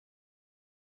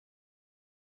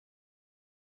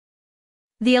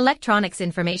The Electronics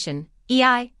Information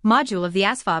 (EI) module of the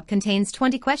Asvab contains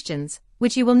 20 questions,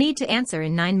 which you will need to answer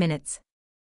in 9 minutes.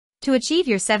 To achieve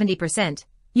your 70%,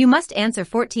 you must answer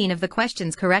 14 of the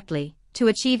questions correctly. To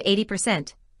achieve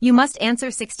 80%, you must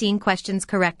answer 16 questions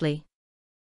correctly.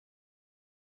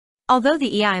 Although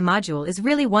the EI module is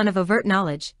really one of overt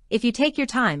knowledge, if you take your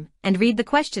time and read the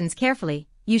questions carefully,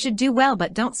 you should do well,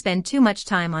 but don't spend too much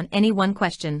time on any one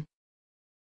question.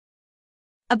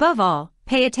 Above all,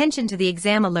 pay attention to the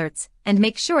exam alerts and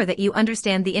make sure that you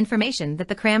understand the information that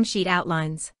the cram sheet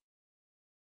outlines.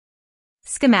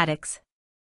 Schematics.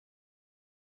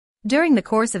 During the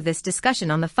course of this discussion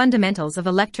on the fundamentals of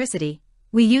electricity,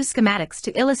 we use schematics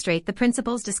to illustrate the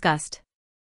principles discussed.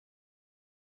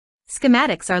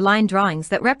 Schematics are line drawings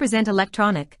that represent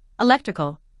electronic,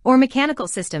 electrical, or mechanical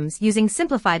systems using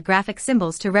simplified graphic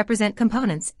symbols to represent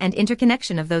components and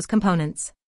interconnection of those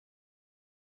components.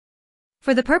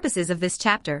 For the purposes of this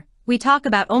chapter, we talk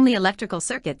about only electrical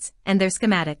circuits and their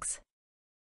schematics.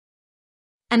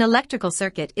 An electrical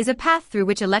circuit is a path through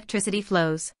which electricity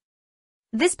flows.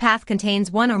 This path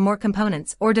contains one or more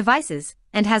components or devices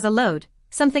and has a load,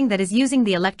 something that is using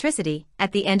the electricity,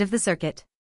 at the end of the circuit.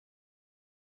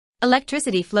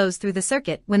 Electricity flows through the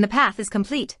circuit when the path is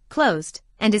complete, closed,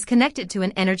 and is connected to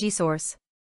an energy source.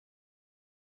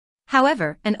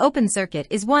 However, an open circuit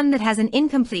is one that has an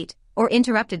incomplete or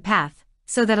interrupted path,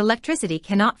 so that electricity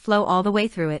cannot flow all the way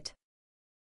through it.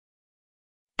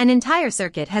 An entire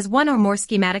circuit has one or more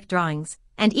schematic drawings,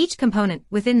 and each component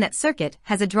within that circuit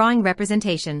has a drawing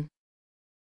representation.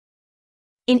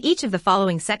 In each of the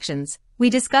following sections, we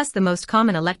discuss the most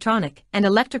common electronic and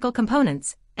electrical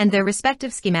components and their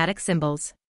respective schematic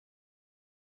symbols.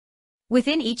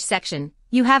 Within each section,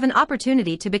 you have an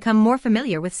opportunity to become more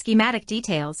familiar with schematic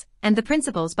details and the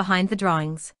principles behind the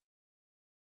drawings.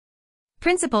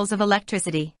 Principles of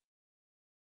electricity.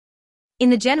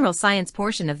 In the general science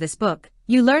portion of this book,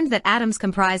 you learned that atoms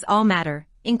comprise all matter,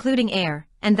 including air,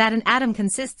 and that an atom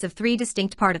consists of 3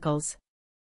 distinct particles.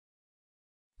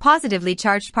 Positively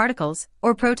charged particles,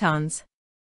 or protons.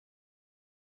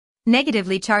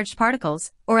 Negatively charged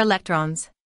particles, or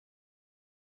electrons.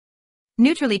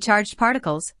 Neutrally charged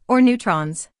particles, or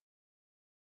neutrons.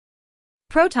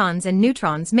 Protons and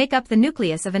neutrons make up the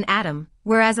nucleus of an atom,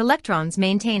 whereas electrons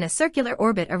maintain a circular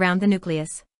orbit around the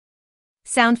nucleus.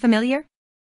 Sound familiar?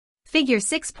 Figure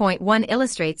 6.1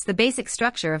 illustrates the basic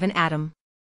structure of an atom.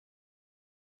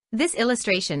 This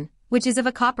illustration, which is of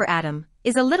a copper atom,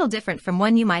 is a little different from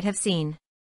one you might have seen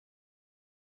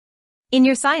in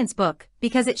your science book,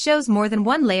 because it shows more than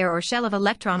one layer or shell of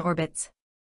electron orbits.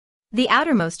 The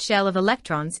outermost shell of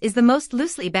electrons is the most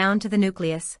loosely bound to the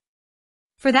nucleus.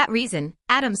 For that reason,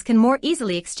 atoms can more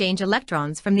easily exchange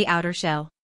electrons from the outer shell.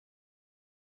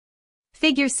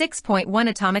 Figure 6.1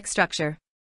 Atomic Structure.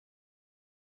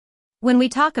 When we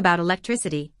talk about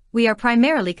electricity, we are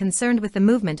primarily concerned with the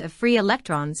movement of free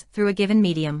electrons through a given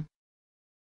medium.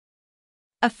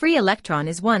 A free electron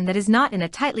is one that is not in a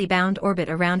tightly bound orbit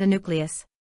around a nucleus.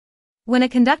 When a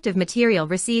conductive material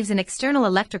receives an external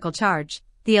electrical charge,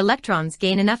 the electrons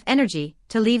gain enough energy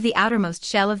to leave the outermost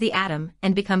shell of the atom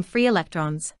and become free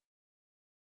electrons.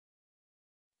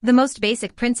 The most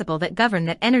basic principle that governs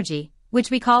that energy,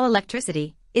 which we call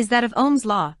electricity, is that of Ohm's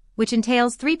law, which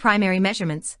entails 3 primary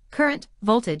measurements: current,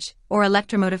 voltage, or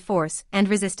electromotive force, and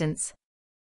resistance.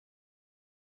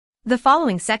 The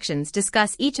following sections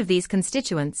discuss each of these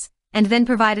constituents, and then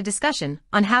provide a discussion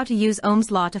on how to use Ohm's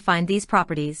law to find these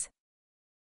properties.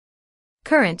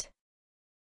 Current.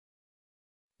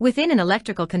 Within an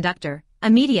electrical conductor, a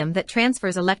medium that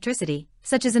transfers electricity,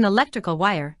 such as an electrical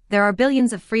wire, there are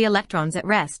billions of free electrons at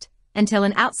rest. Until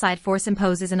an outside force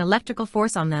imposes an electrical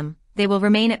force on them, they will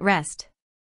remain at rest.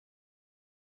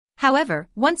 However,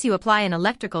 once you apply an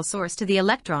electrical source to the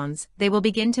electrons, they will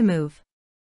begin to move.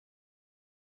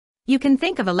 You can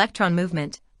think of electron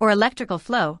movement, or electrical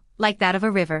flow, like that of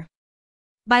a river.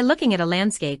 By looking at a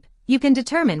landscape, you can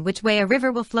determine which way a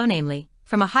river will flow, namely,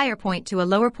 from a higher point to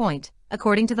a lower point,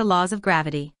 according to the laws of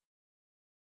gravity.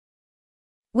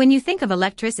 When you think of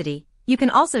electricity, you can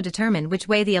also determine which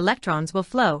way the electrons will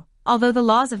flow, although the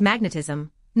laws of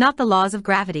magnetism, not the laws of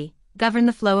gravity, govern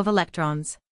the flow of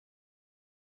electrons.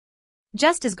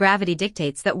 Just as gravity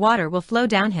dictates that water will flow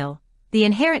downhill, the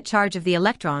inherent charge of the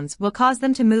electrons will cause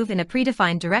them to move in a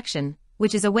predefined direction,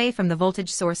 which is away from the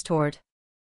voltage source toward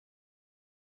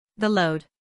the load.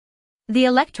 The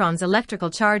electron's electrical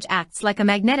charge acts like a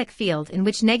magnetic field in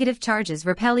which negative charges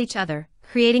repel each other,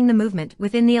 creating the movement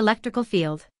within the electrical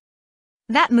field.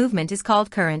 That movement is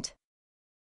called current.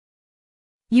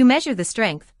 You measure the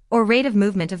strength, or rate of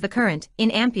movement of the current,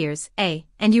 in amperes, A,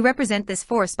 and you represent this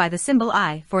force by the symbol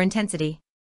I for intensity.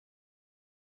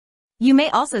 You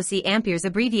may also see amperes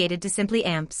abbreviated to simply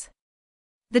amps.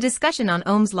 The discussion on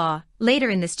Ohm's law, later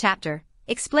in this chapter,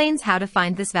 explains how to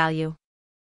find this value.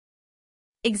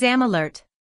 Exam alert.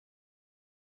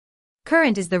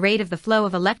 Current is the rate of the flow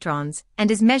of electrons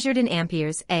and is measured in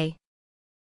amperes A.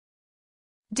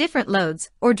 Different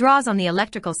loads, or draws on the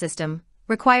electrical system,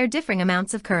 require differing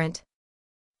amounts of current.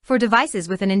 For devices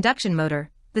with an induction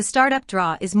motor, the startup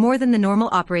draw is more than the normal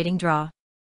operating draw.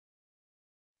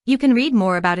 You can read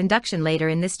more about induction later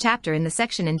in this chapter in the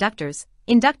section Inductors,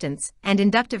 Inductance, and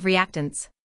Inductive Reactance.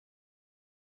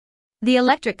 The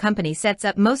electric company sets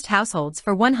up most households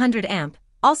for 100 amp,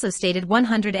 also stated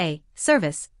 100 A,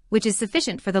 service, which is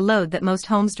sufficient for the load that most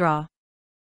homes draw.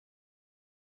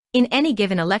 In any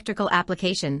given electrical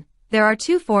application, there are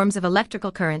two forms of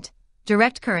electrical current,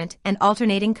 direct current and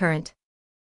alternating current.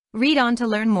 Read on to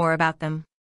learn more about them.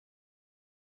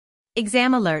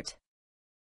 Exam alert.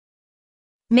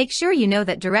 Make sure you know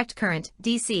that direct current,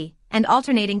 DC, and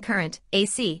alternating current,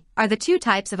 AC, are the two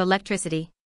types of electricity.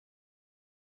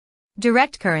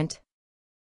 Direct current.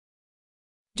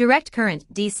 Direct current,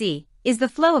 DC, is the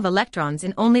flow of electrons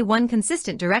in only one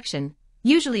consistent direction,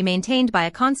 usually maintained by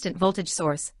a constant voltage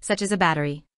source, such as a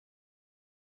battery.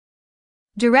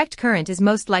 Direct current is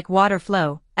most like water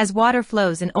flow, as water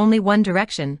flows in only one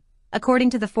direction, according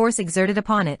to the force exerted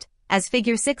upon it, as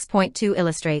Figure 6.2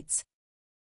 illustrates.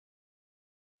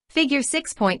 Figure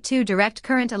 6.2 Direct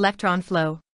current electron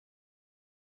flow.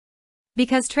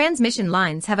 Because transmission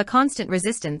lines have a constant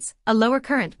resistance, a lower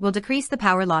current will decrease the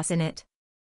power loss in it.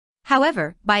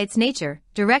 However, by its nature,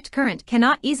 direct current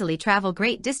cannot easily travel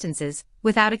great distances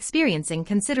without experiencing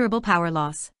considerable power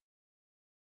loss.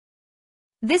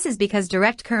 This is because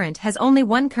direct current has only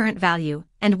one current value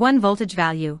and one voltage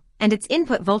value, and its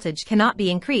input voltage cannot be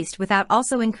increased without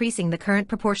also increasing the current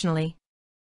proportionally.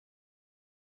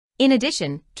 In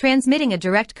addition, transmitting a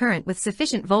direct current with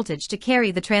sufficient voltage to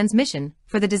carry the transmission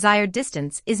for the desired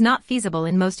distance is not feasible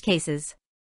in most cases.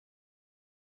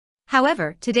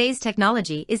 However, today's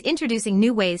technology is introducing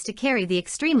new ways to carry the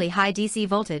extremely high DC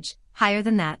voltage, higher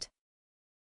than that.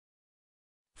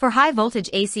 For high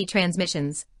voltage AC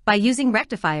transmissions, by using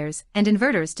rectifiers and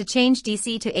inverters to change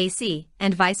DC to AC,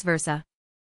 and vice versa.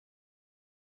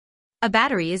 A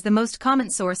battery is the most common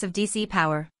source of DC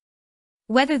power.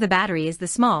 Whether the battery is the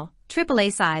small,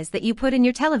 AAA size that you put in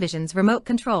your television's remote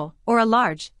control, or a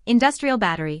large, industrial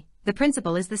battery, the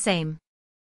principle is the same.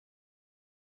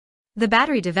 The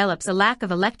battery develops a lack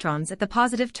of electrons at the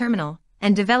positive terminal,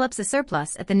 and develops a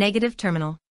surplus at the negative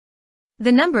terminal.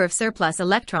 The number of surplus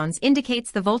electrons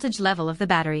indicates the voltage level of the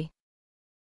battery.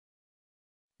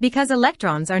 Because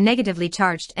electrons are negatively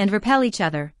charged and repel each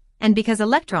other, and because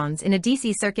electrons in a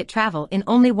DC circuit travel in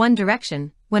only one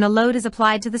direction, when a load is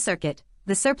applied to the circuit,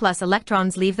 the surplus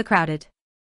electrons leave the crowded,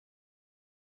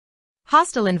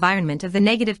 hostile environment of the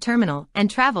negative terminal and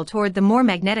travel toward the more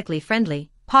magnetically friendly,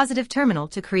 positive terminal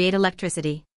to create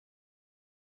electricity.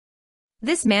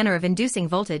 This manner of inducing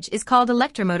voltage is called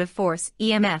electromotive force,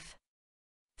 EMF.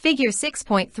 Figure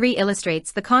 6.3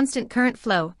 illustrates the constant current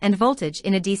flow and voltage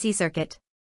in a DC circuit.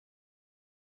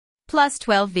 Plus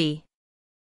 12 V.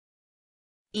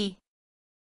 E.